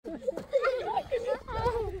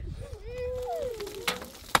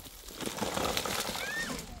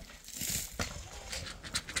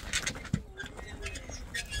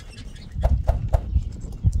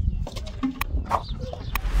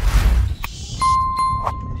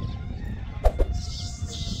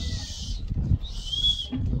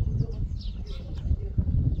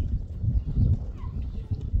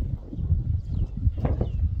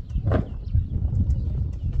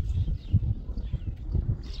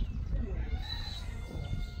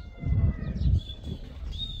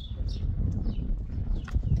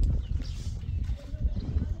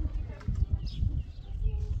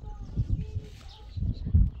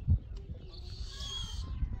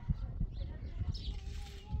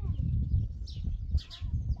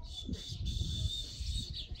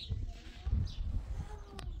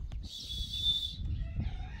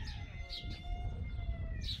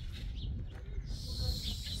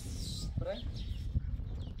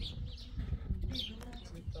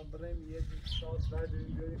بریم یه ساعت بعد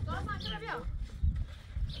اینجوری سامان چرا بیا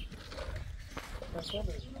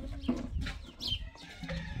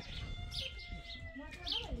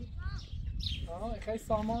خیلی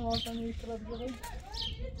سامان واسه یک کرا دیگه بریم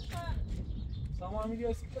سامان میگه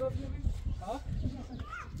اسی کرا دیگه بریم ها؟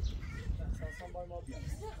 سامان بای ما بیاد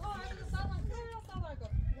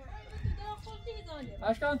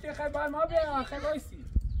اشکان توی خیلی بای ما بیاد خیلی بایستی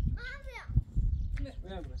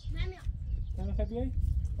نمیخوای بیای؟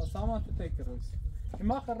 سامان تو تک رویسی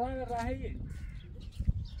ما خرای راهیه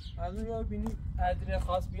از اون یاد بینی ادره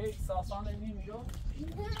خاص بیای ساسان نمی رو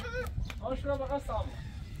آش را بقید سامان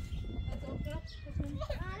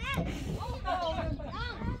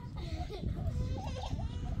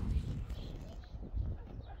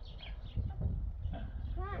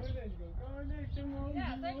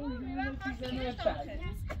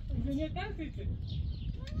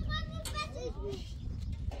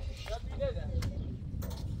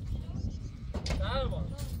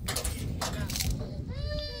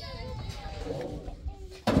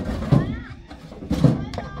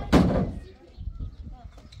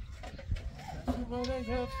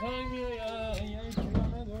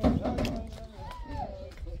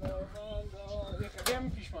بیام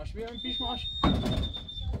پیش ماش بدیم پیش ماش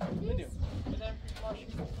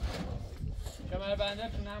شما بنده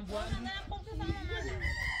تونم بوان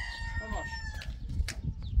ماش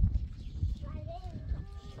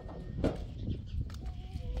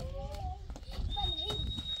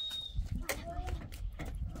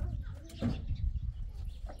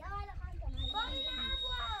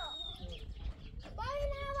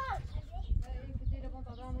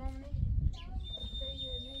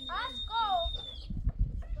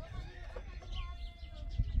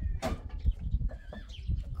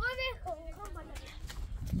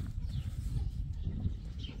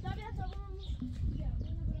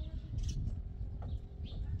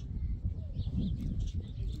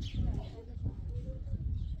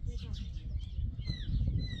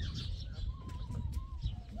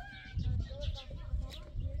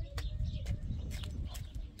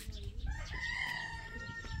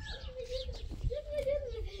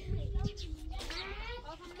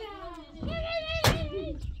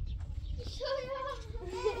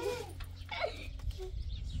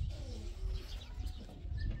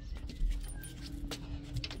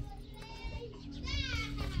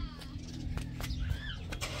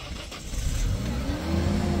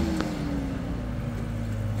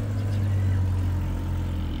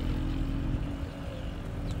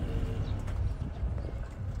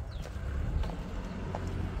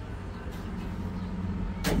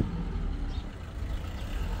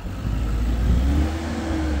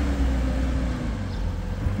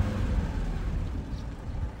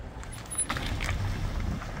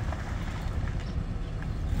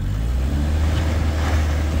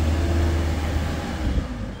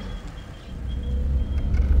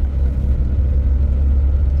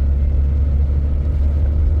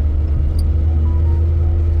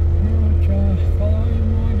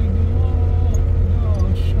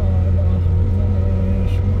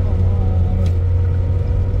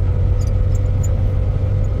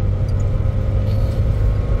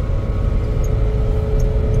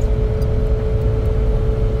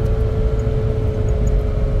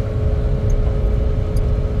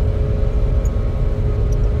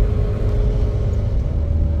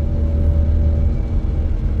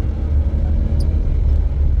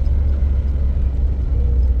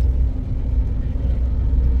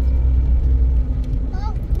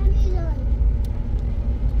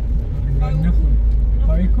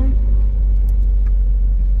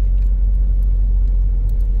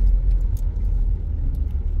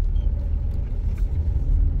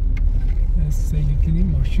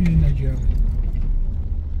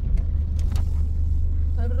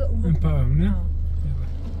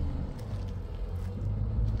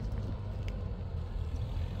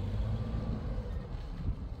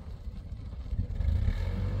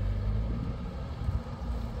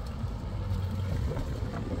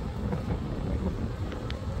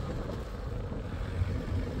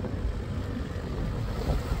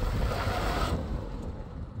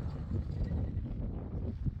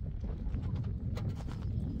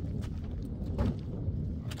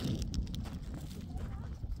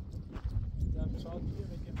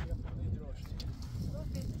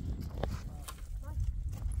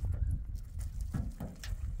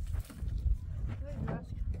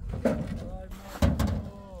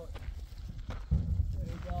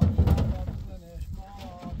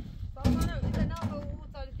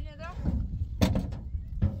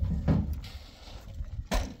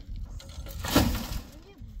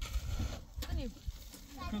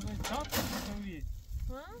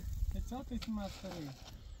ها؟ اتساعت ایتی مستره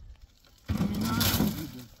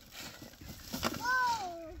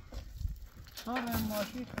ها رنگ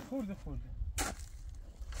ماشی خورده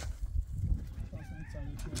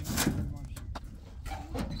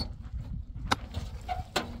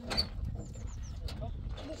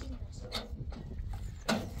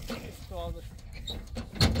استوازش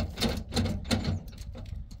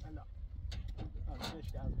هلا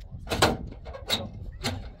ليش قاعد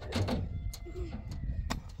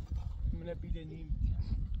منبي لنيم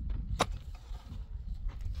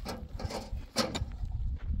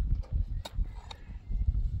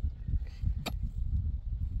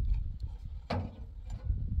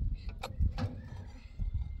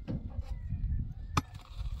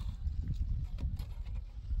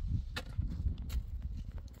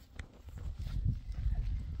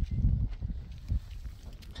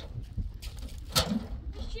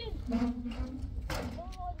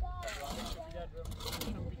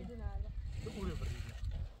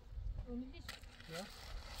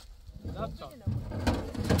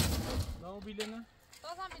Bilene.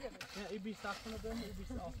 Bozan bile mi? Ya ibi saklını ben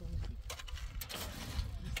ibi altını sil.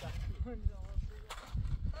 İbi saklını.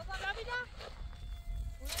 Bozan ya bir daha.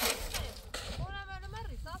 Ona böyle mi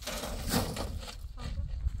risas?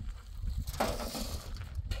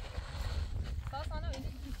 Sağ sana öyle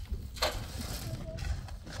git.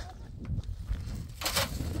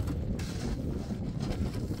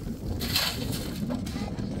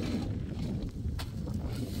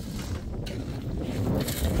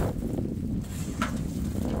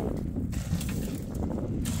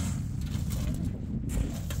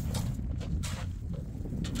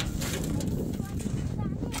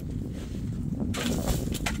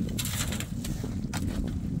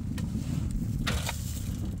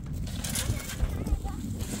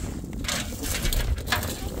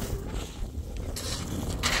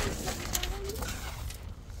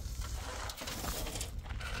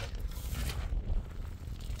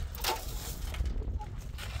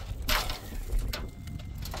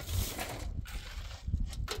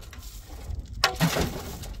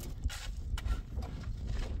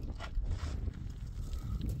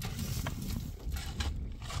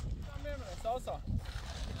 Sağ.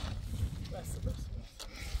 Bas.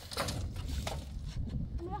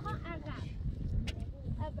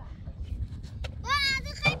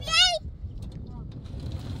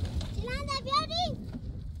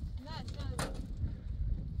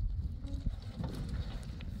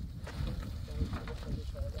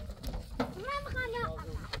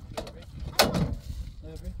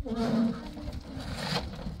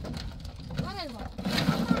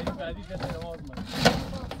 بعدی دست نماز من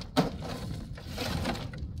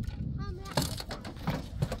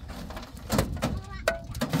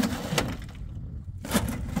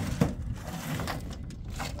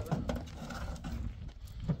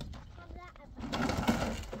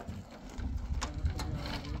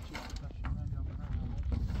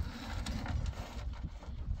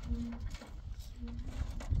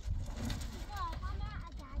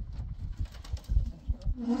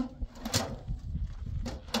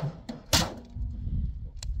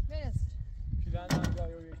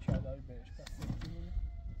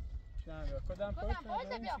کدام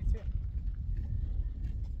پایت بیا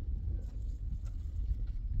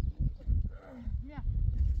بیا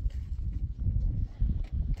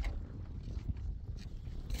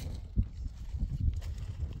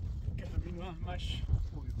بینو همش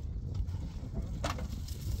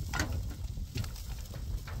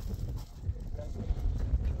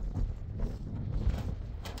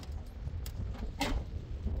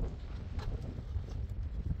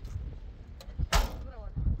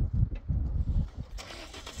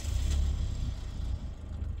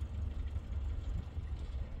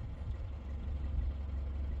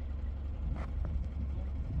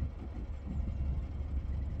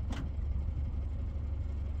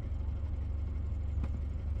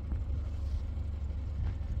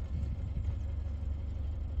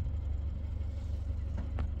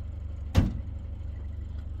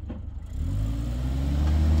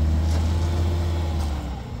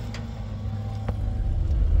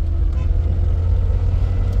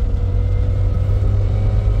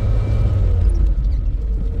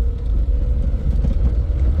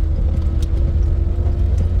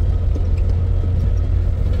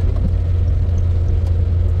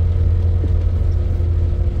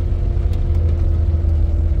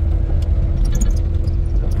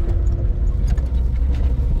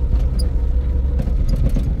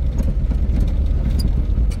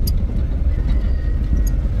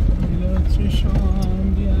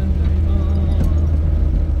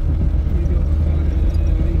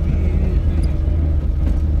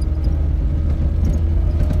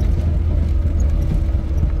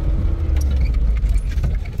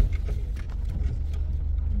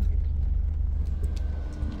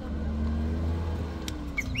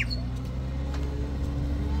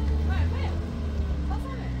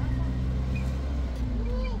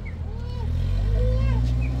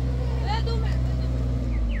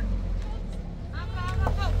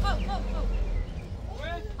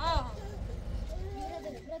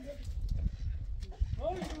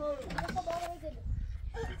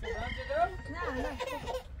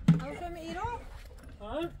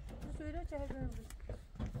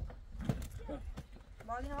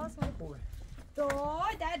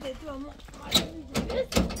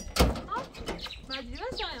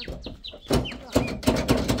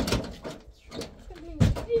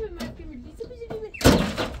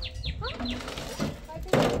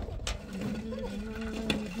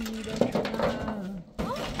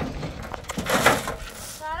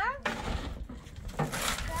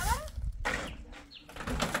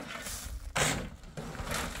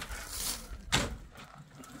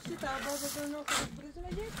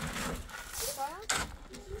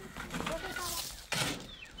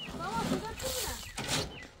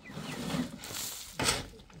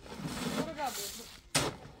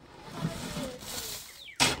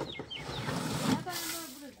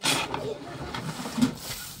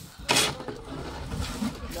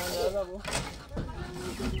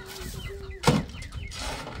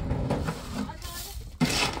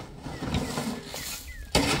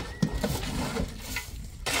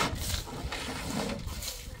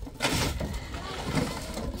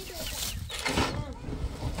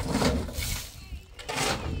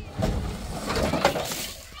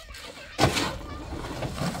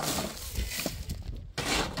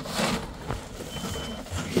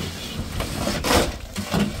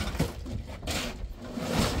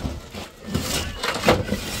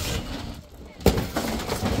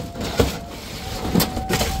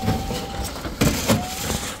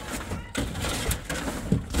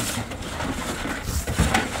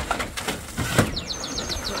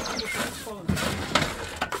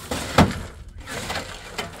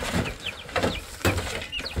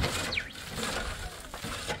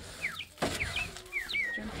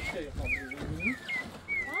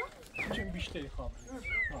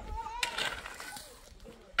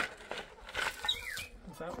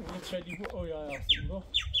خیلی بو اویا هستیم با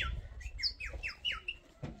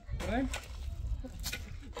بریم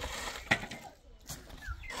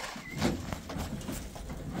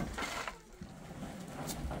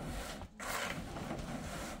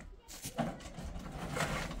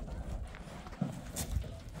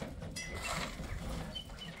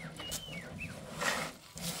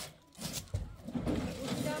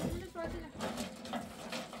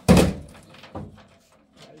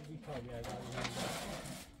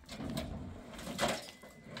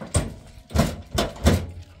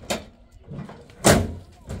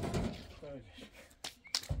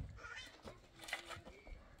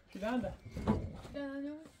Filanda.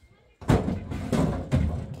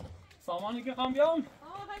 Samanı ki kamyam.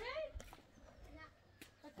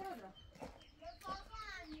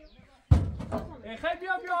 خیلی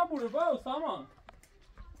بیا برو با سامان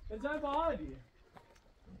به جای باحالیه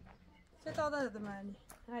چه تعداد معنی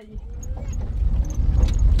هایی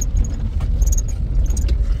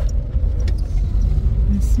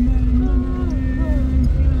بسم الله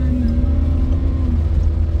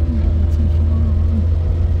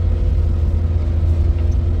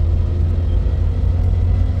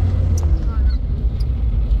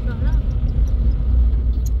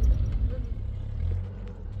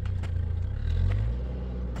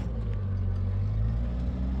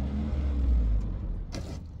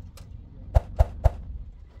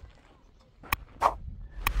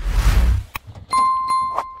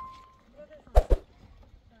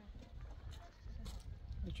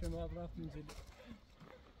ما رفت نزل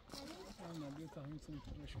انا بيت هم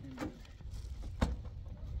سنترش كده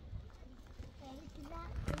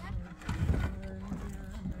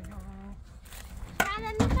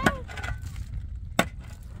تعال نفهم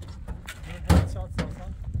هاد شات صاصا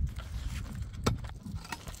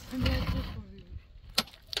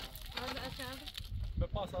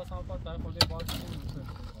بپاس آسان پاس در خود باز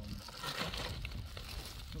کنیم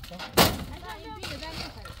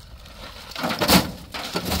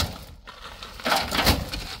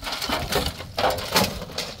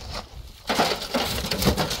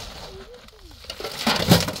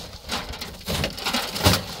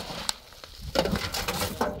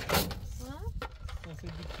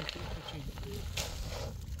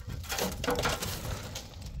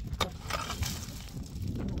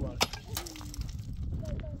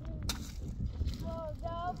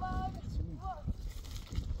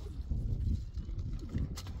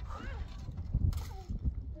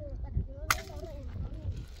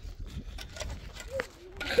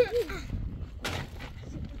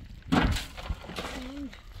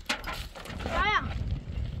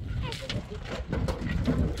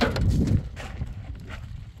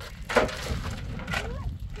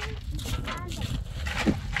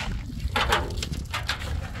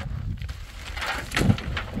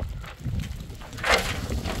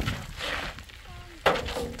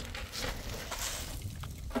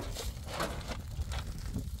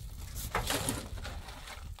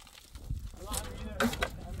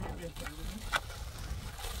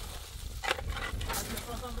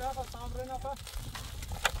نفر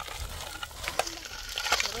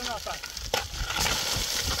سه نفر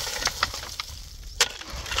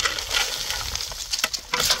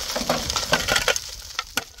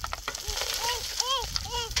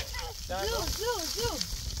زو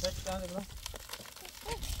Peki tane bırak.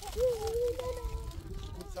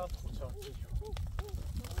 Uçak.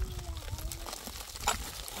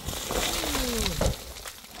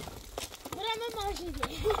 Burama maaşı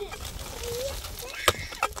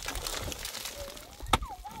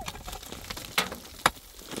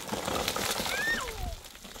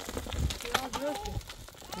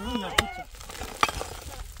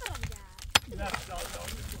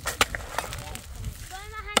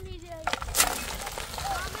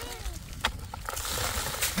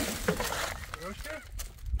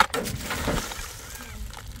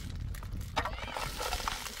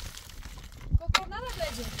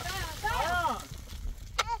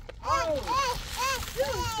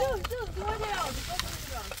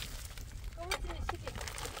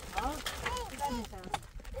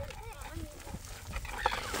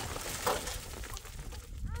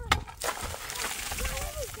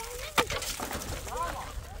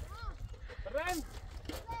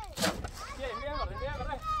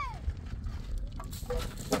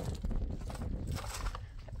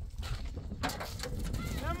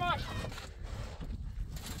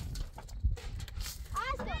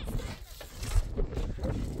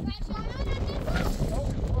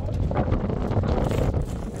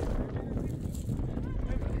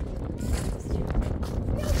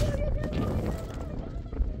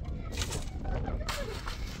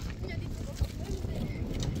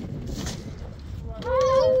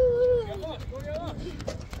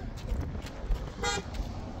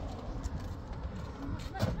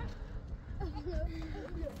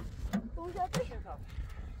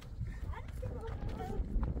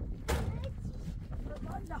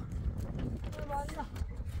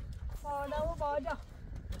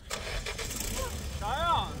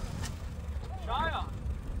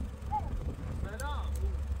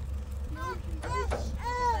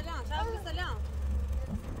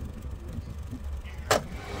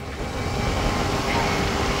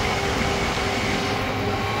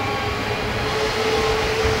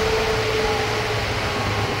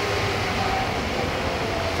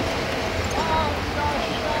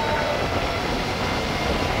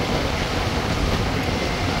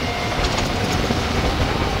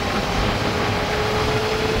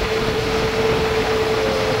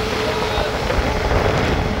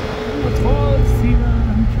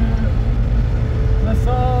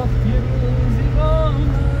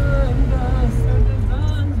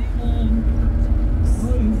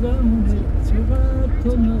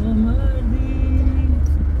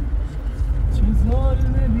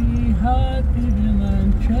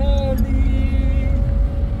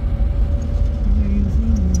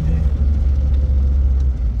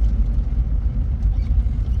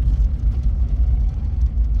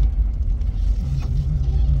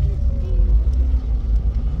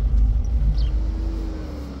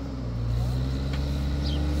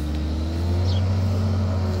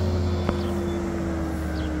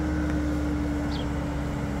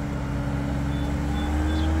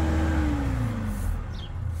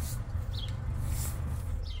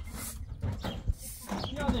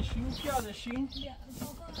پیاده‌شین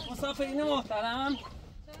مسافرین محترم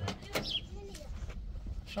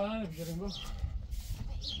شاید بگیریم با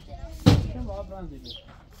چون باید برند دیگه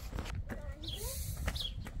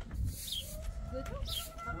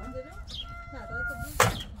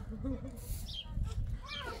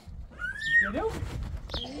جلو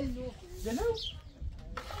جلو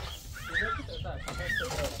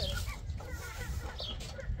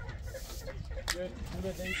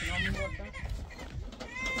Burada değil, tamam mı orada?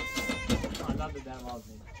 Hala da devam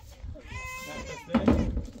edeyim. Nefesle.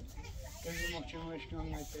 Gözüm akşam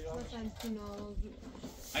aşkım nefes al. Sen tünol.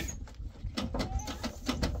 Hadi.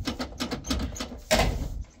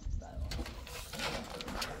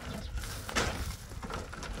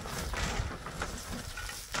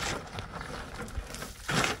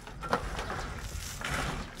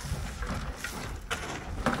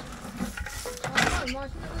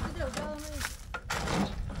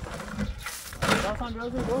 Sen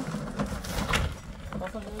biraz bu.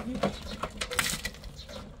 Passa biraz iyi.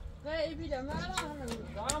 Ve ibiyle merhaba.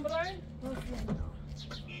 Tamam burayı.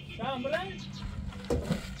 Tamam burayı.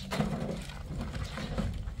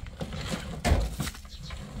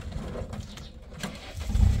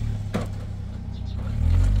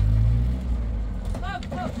 Hop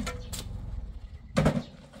hop.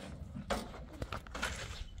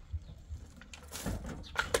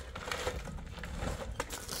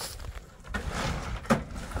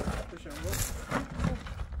 Puxando.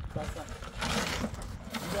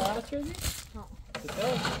 شدی؟ ها.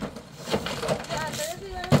 چطور؟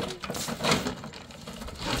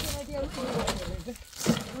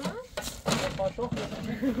 قاشق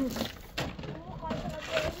بزنی؟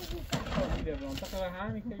 میره برام تا خبر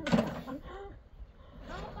همین که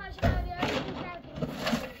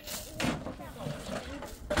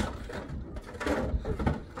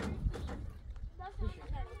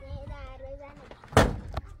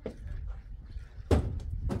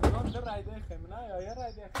رایده خیمه نه یا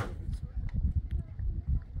رایده خیمه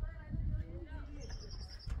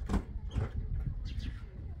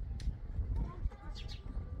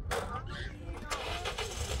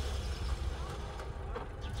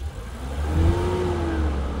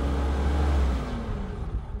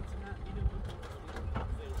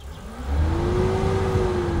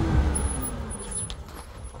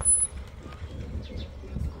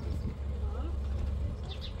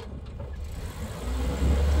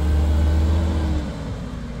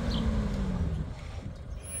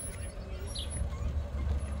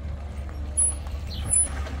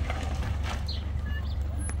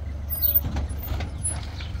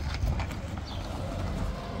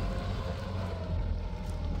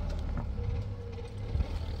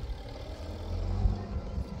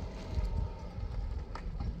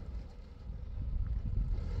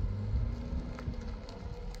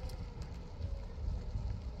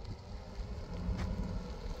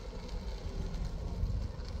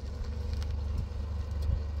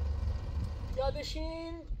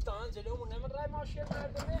یادشین تا جلومون نمیره ماشین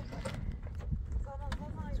مردمه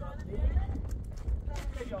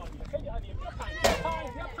خیلی عالیه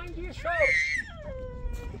بیا پنج گیر شو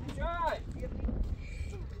جای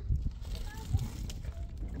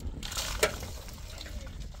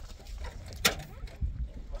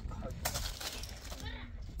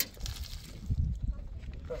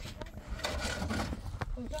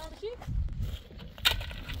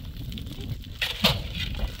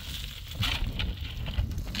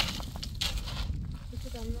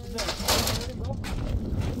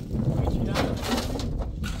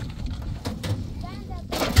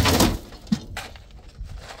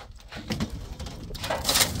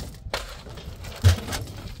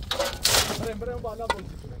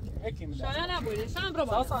شاید نبوده شام رو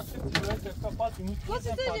بالا ساسان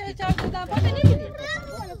کسی تو چهار دادم پا نمیدی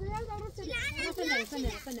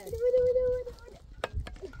فنه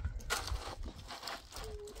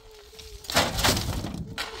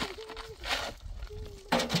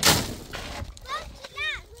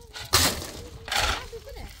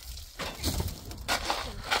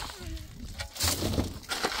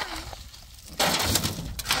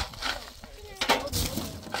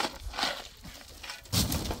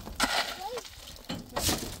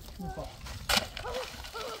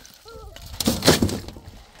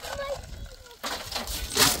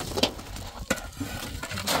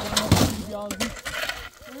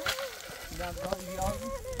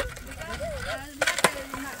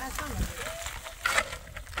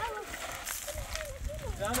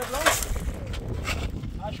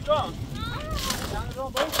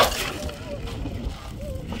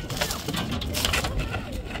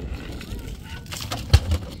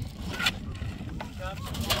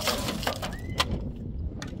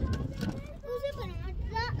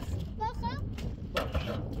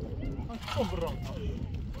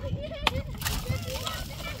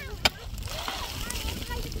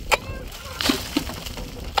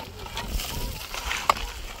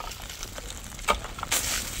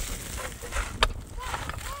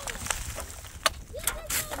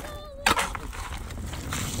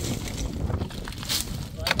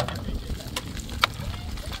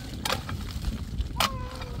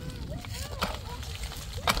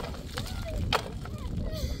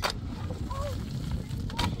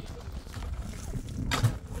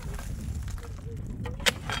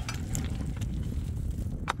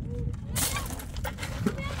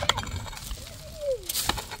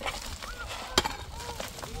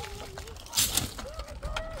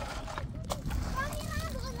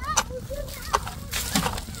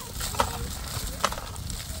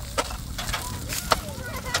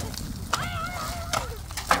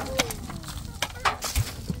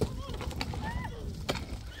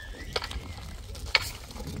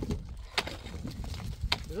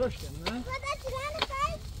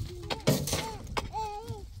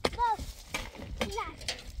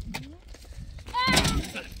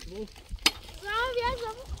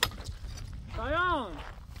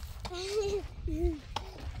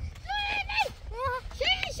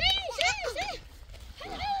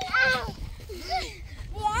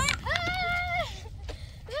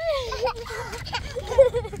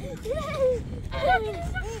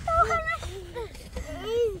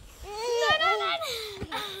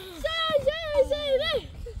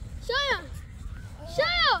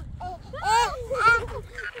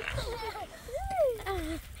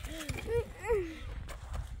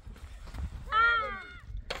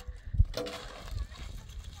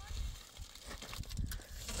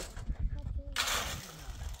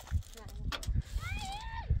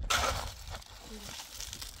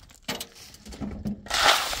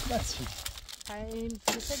بس شي هاي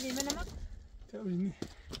بتسجل منها توني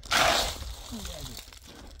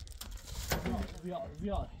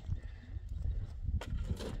بيار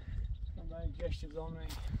من گشت زامن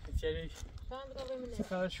کتیری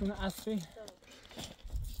سفرشون اصلی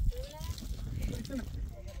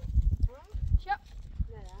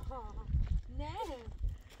نه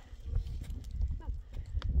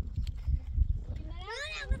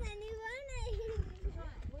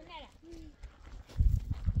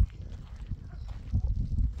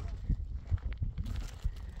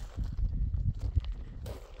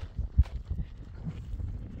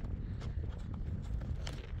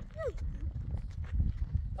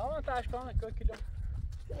tamam taşkanı kökülüm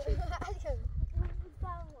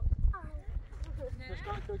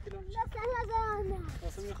taşkanı kökülüm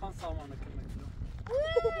nasıl میخوان سامان کمک کنم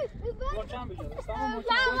موچم بگیرم سامان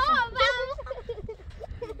موچم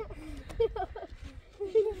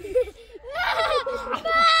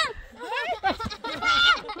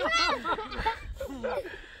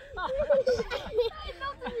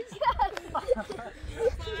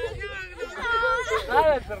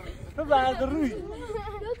تو بعد روی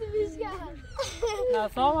نه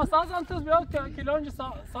سامان سازان تو بیا کیلونج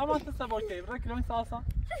سامان تو سبار کی برای کیلونج سازان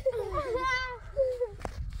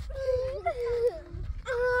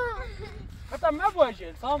حتی ما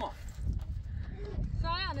باید سامان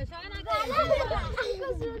شایانه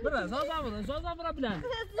برا سازان برا بلند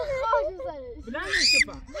بلند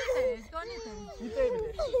شفا میته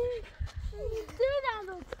بده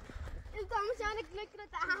estamos já na que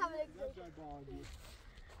tá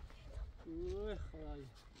اوه خدای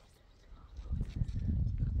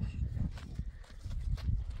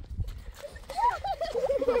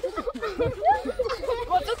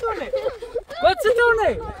What's it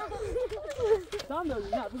doing? Tamam da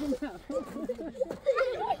ne bugün ne?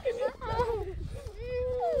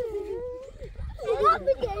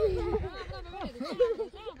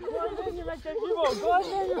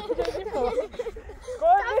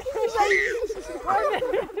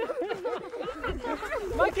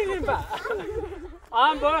 Makinim ba.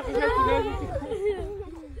 Am bora hizmetine.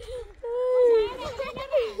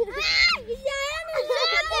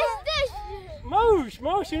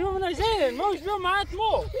 موش اینو من نزدن موش بیا معت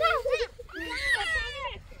مو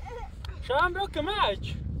شام بیا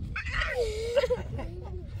کمک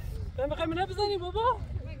تم بخوای منو بزنی بابا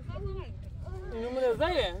اینو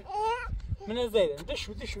من نزدن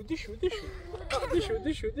دشو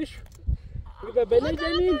بیا بله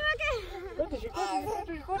جنین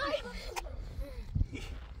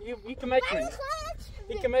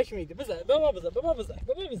یک کمک میده بزن بابا بزن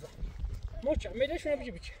موچ میلش رو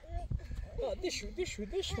بجی دشو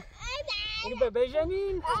اینو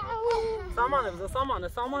بجنین سامان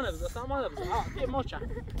بزن بیا موچ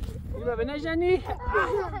اینو بنجنی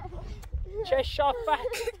چشافه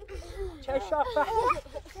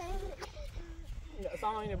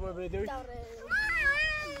سامان اینو برو بدوی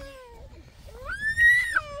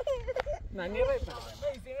نه نیره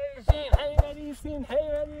بریسین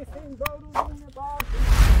دارو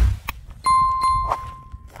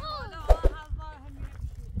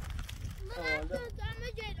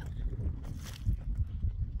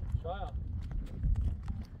شاید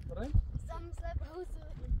بریم؟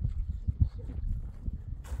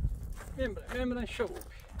 میمرن شو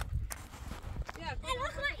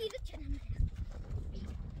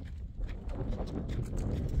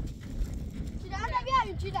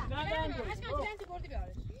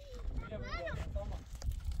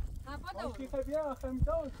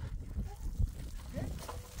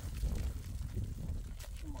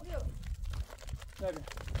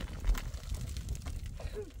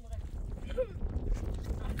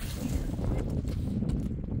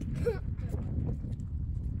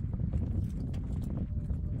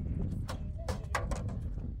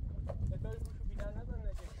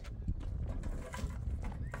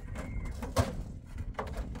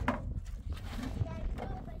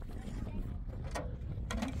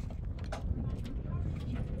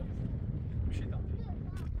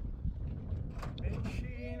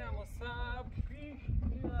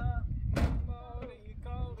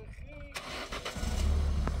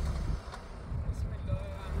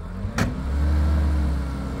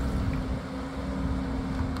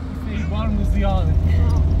زيادة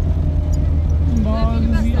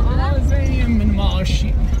زي من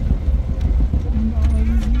ماشي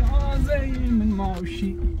زي من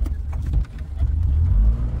ماشي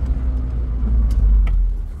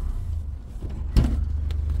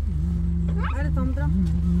هذا تمبرة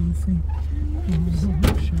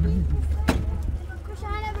كوش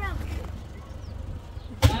على برام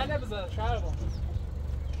أنا بزر شعرهم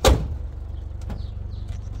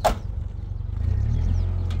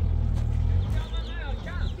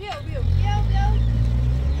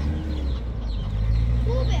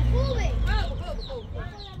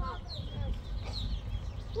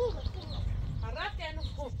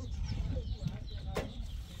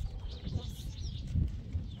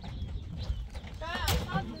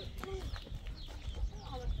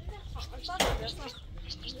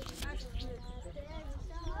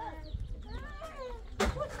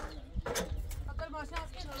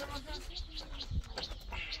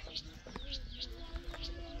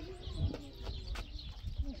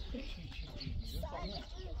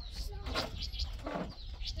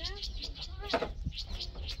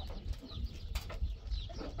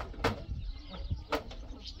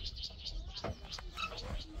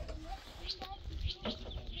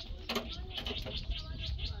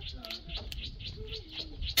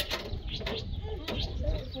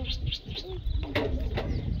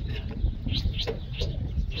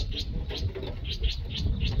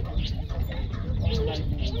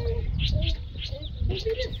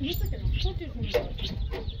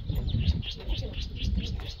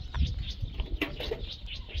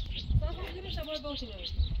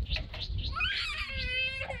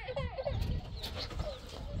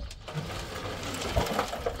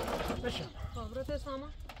بشم خبرت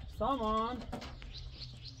سامان؟ سامان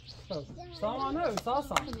سامان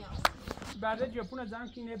بعد جپون زن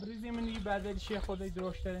که نبریزی منی بعد چیه خودی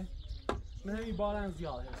درشته منوی بارن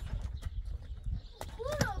زیاد هست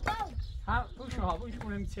هم بوش ها بوش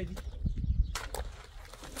کنه میچدی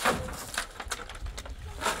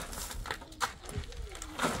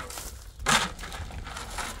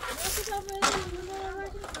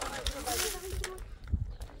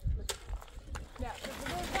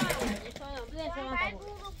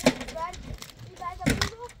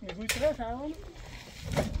میگوی چرا شما؟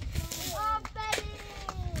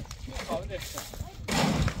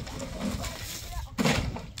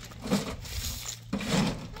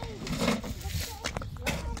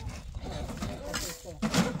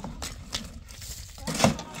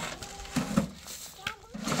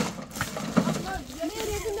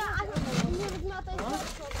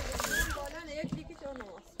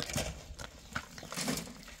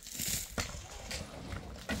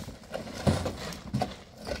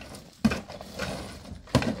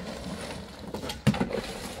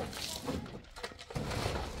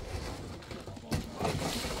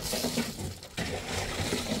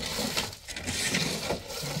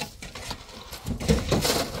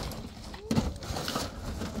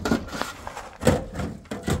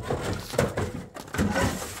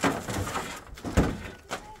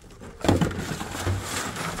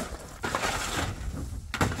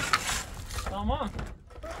 Tamam.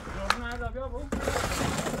 Gördün nerede yapıyor bu?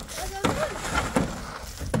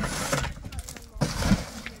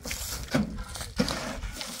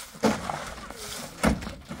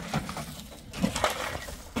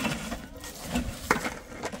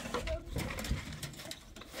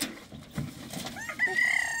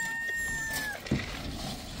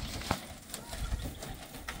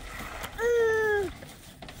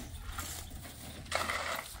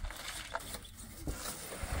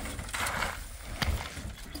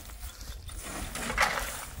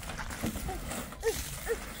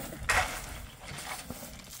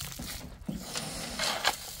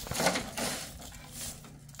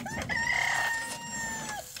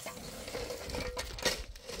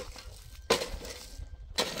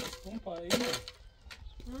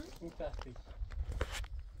 این تحقیق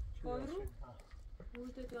پایرو؟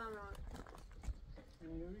 بوده تو هم راه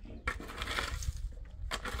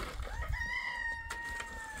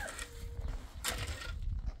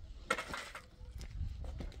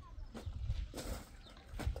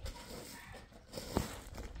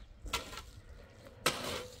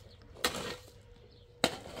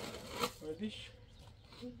Verdiş.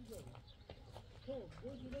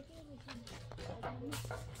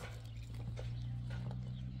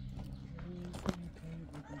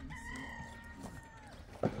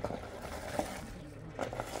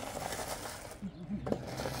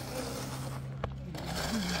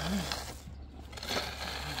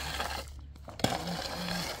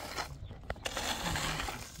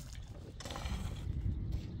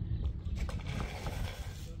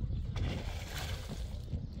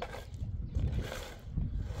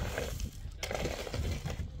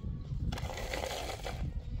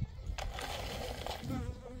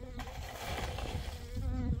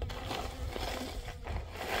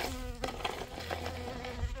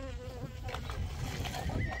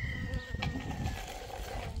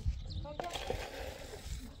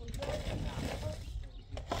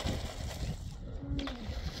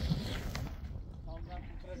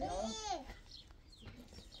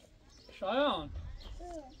 Şayan.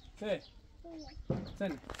 Şey.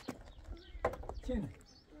 Sen. Sen.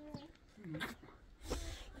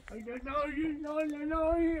 Ay da no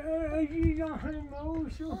ay da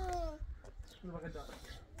mausu. Dur bakacağım.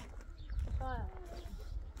 Hayır.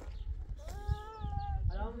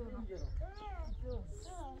 Alam mı diyor?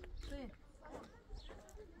 Sí.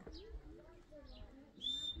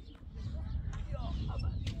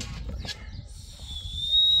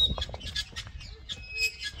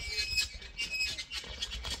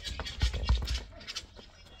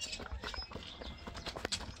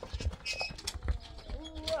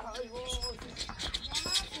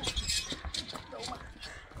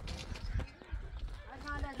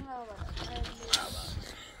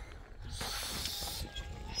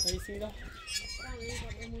 Can you see that?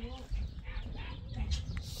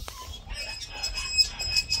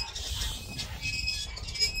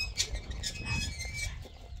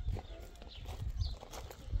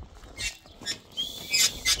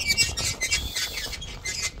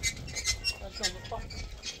 That's on the top.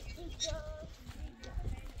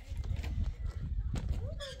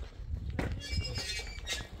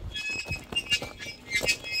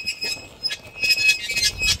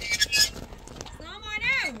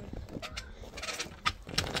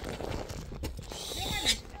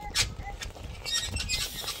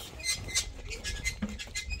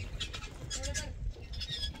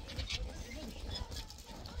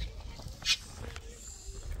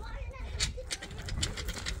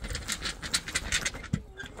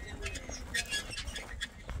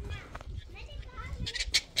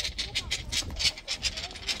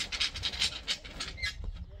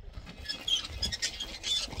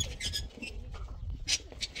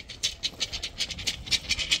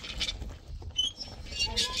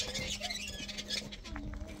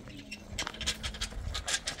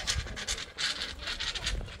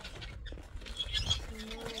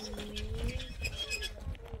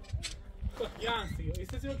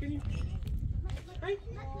 ببین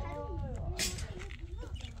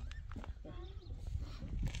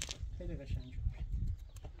خیلی قشنگ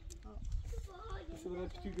شد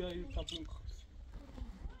پیتی بیایی کپون خواست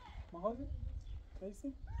مهازه؟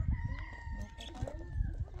 بیسی؟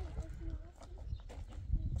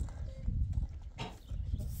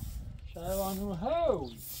 شایوانو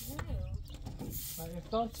هاوی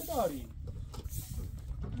افطار چه داری؟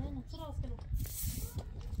 نه چه راست کنم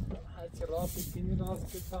هرچی راست کنی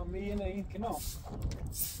راست که تامیه این کنم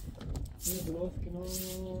این درست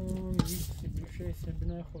کنم یکی بروشه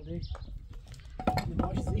سبنه خوده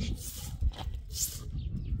نماش زشت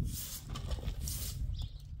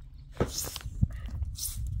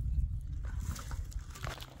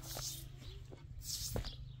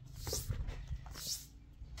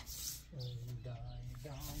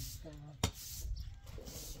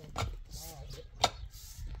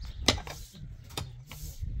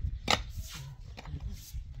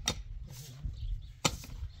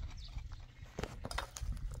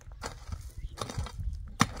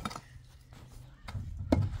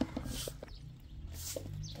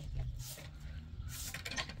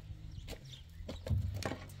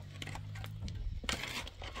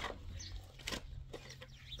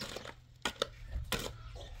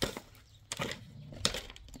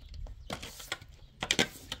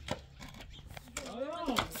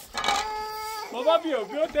بابا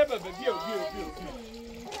بیا تبه بیا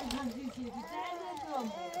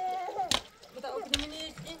بتا open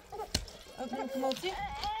مني open كمالتي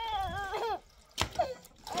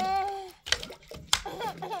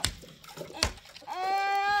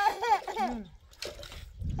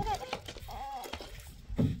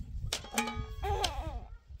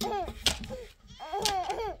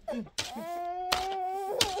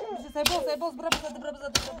سيبوس برا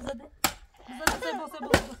بزاد سيبوس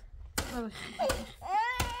انت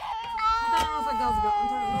ناقصك غاز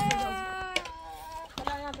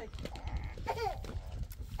لا يعطيك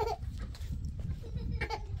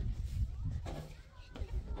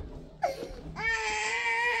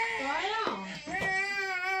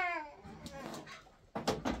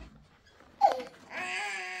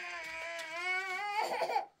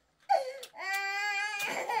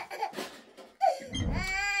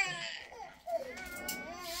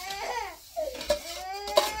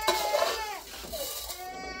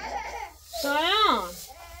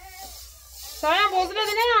شایان بازی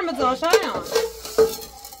بدی نمیرم بزا شایان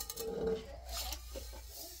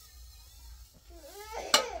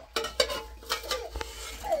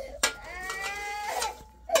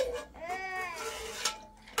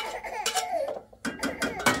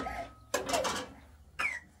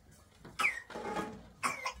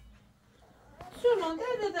شلون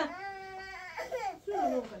ده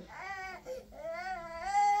شلون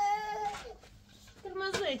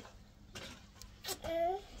ترمزي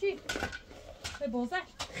چی؟ به بازه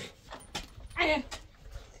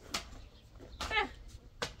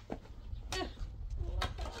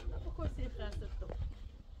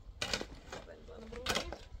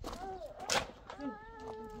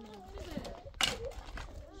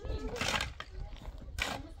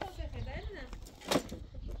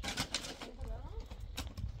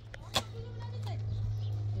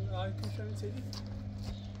Ay, tu şöyle söyleyeyim.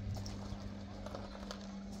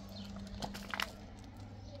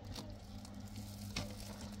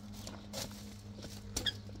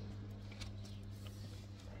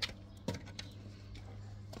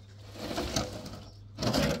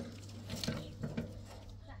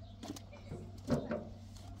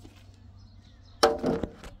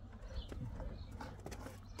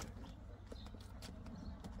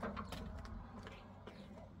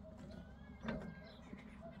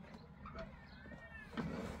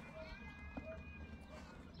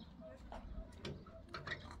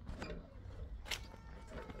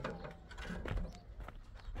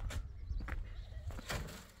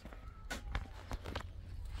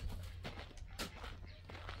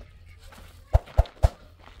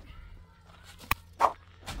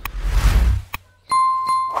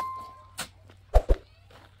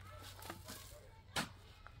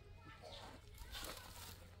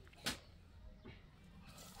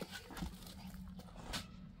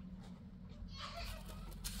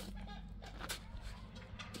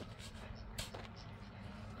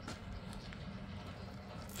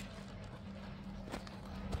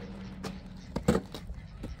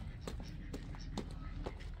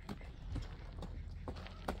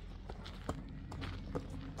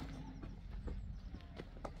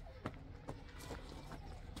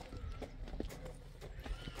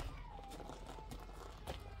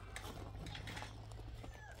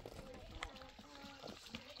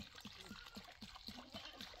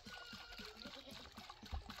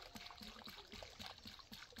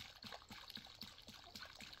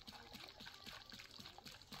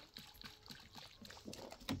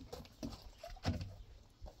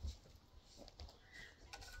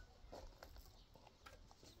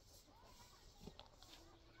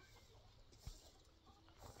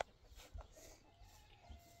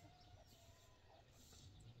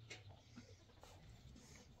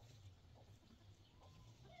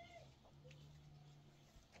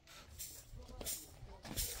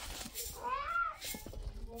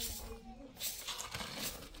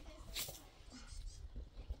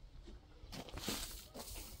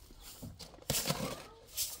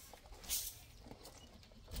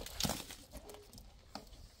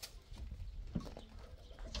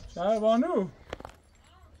 شهربانو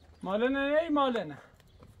ماله نه ای ماله نه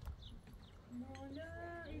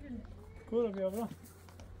برو بیا برو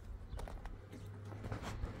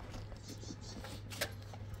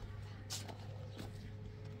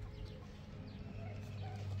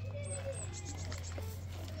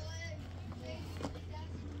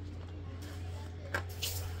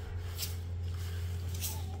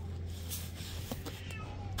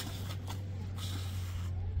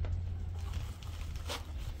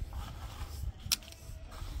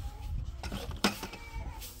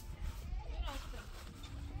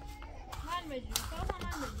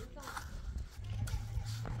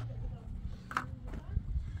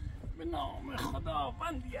به نام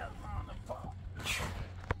خداوندی از نان پاک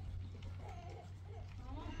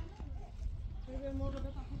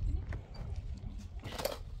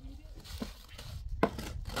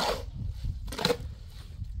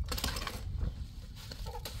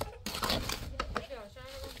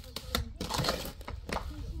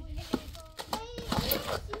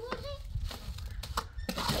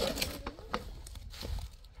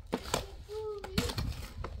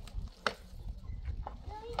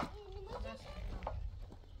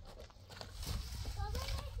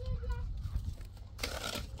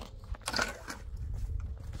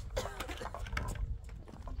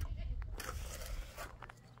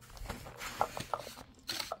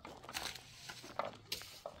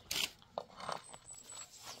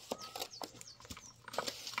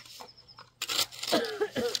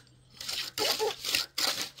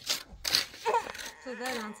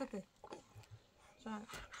Dai, lanciate. Ciao.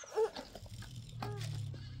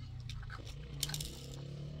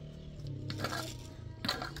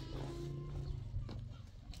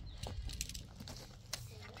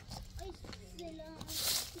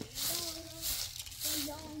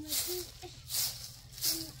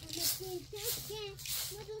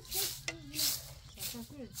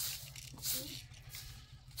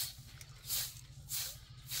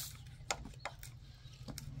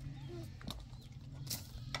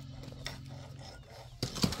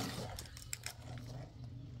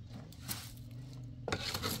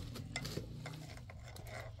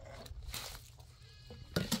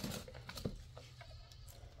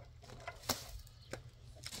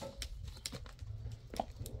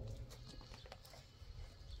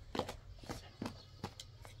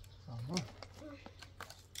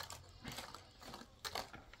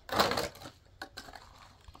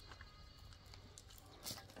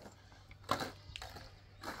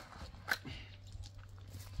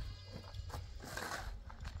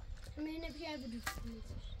 Men heb jij bedoeld?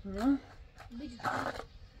 Ja? Bedoeld.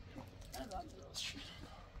 En dan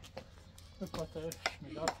is het wat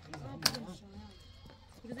middag.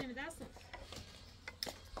 Kızım mı dersin?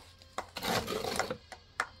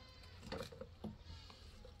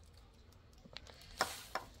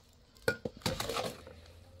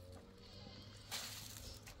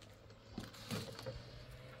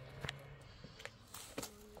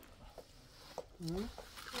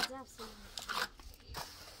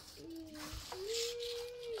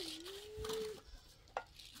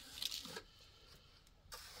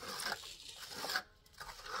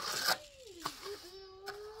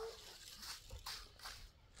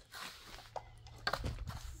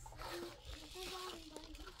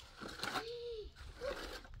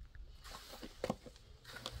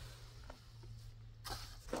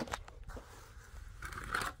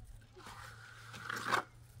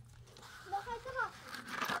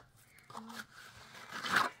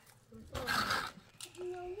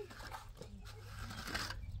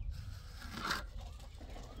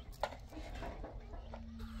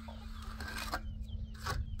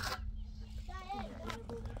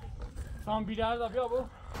 Tam bir yerde yapıyor bu.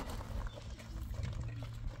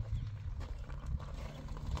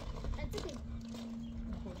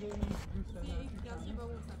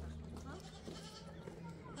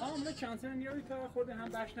 Ama çantanın niye bir tarafa koydu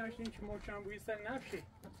hem başlamıştın ki morçan bu insan ne yapıyor?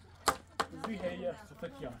 Ziheye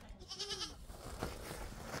tutak ya.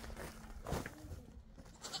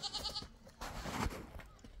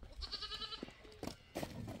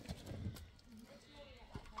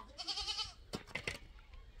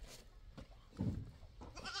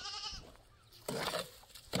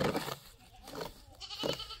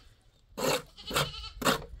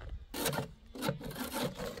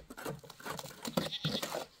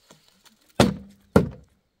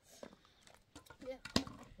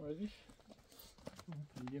 Weiß ich.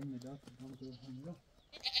 Dann geben wir das dann so hin.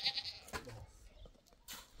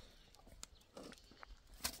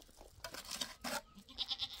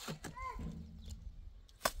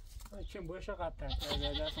 چه باشه قطع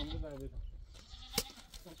کرده دستم رو در بدم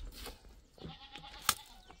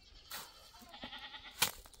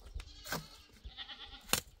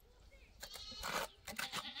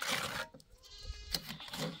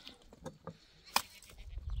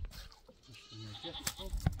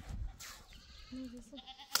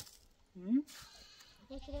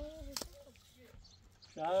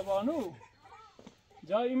شهربانو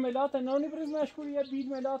جا این ملات نانی بریز مشکولی یا بید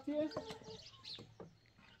ملاتیه؟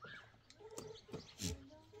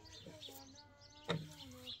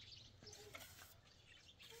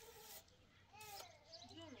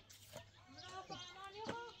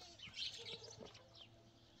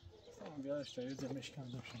 بیا اشتایی زمش کم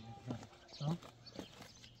داشتم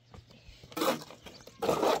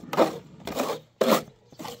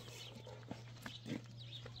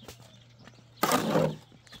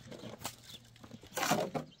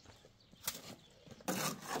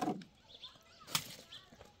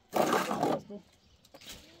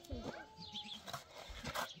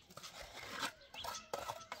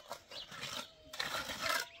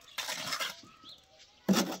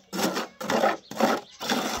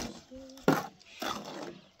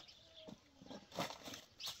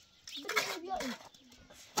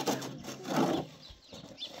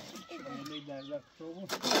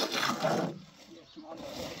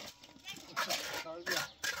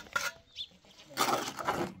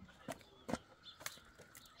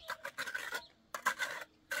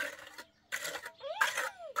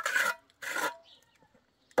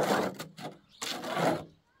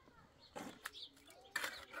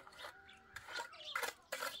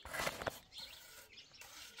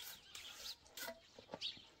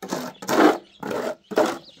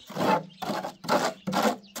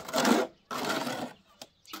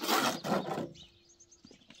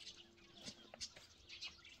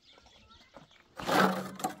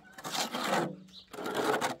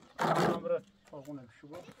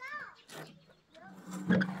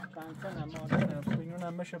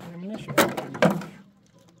مشه بریمینش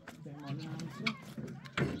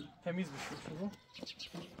تمیز بشه شروع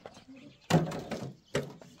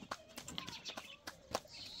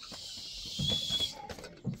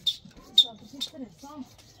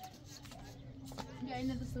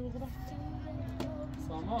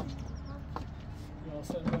سامان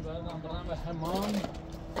یاسر ببردم برم به همان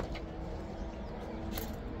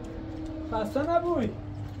خسته نبوی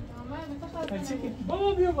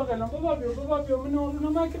بابا بیا بغلم بابا بیا من نارو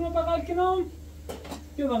نمکنم بغل کنم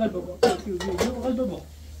بیا بغل بابا بیا بغل بابا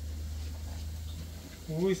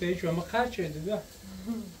اوی سعی شو اما خرچه بیا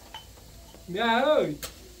بیا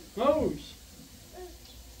اوی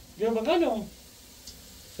بیا بغلم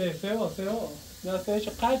سیفه بیا سعی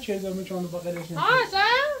چه خرچه دارم چون بغلش نشید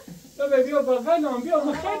بیا بغلم بیا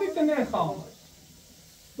من خیلی تو نخوام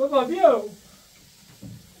بابا بیا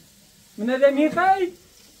من ده میخوای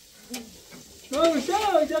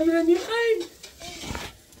شو جمعه میخوای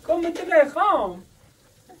کم که نخوام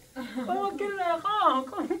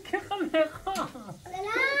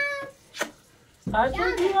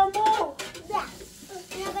هرچون بیا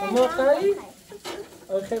ما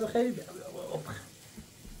خیلی خیلی بیا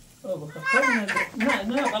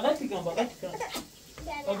نه بغلتی کن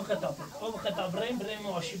آب خطاب بریم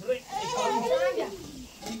آشی بریم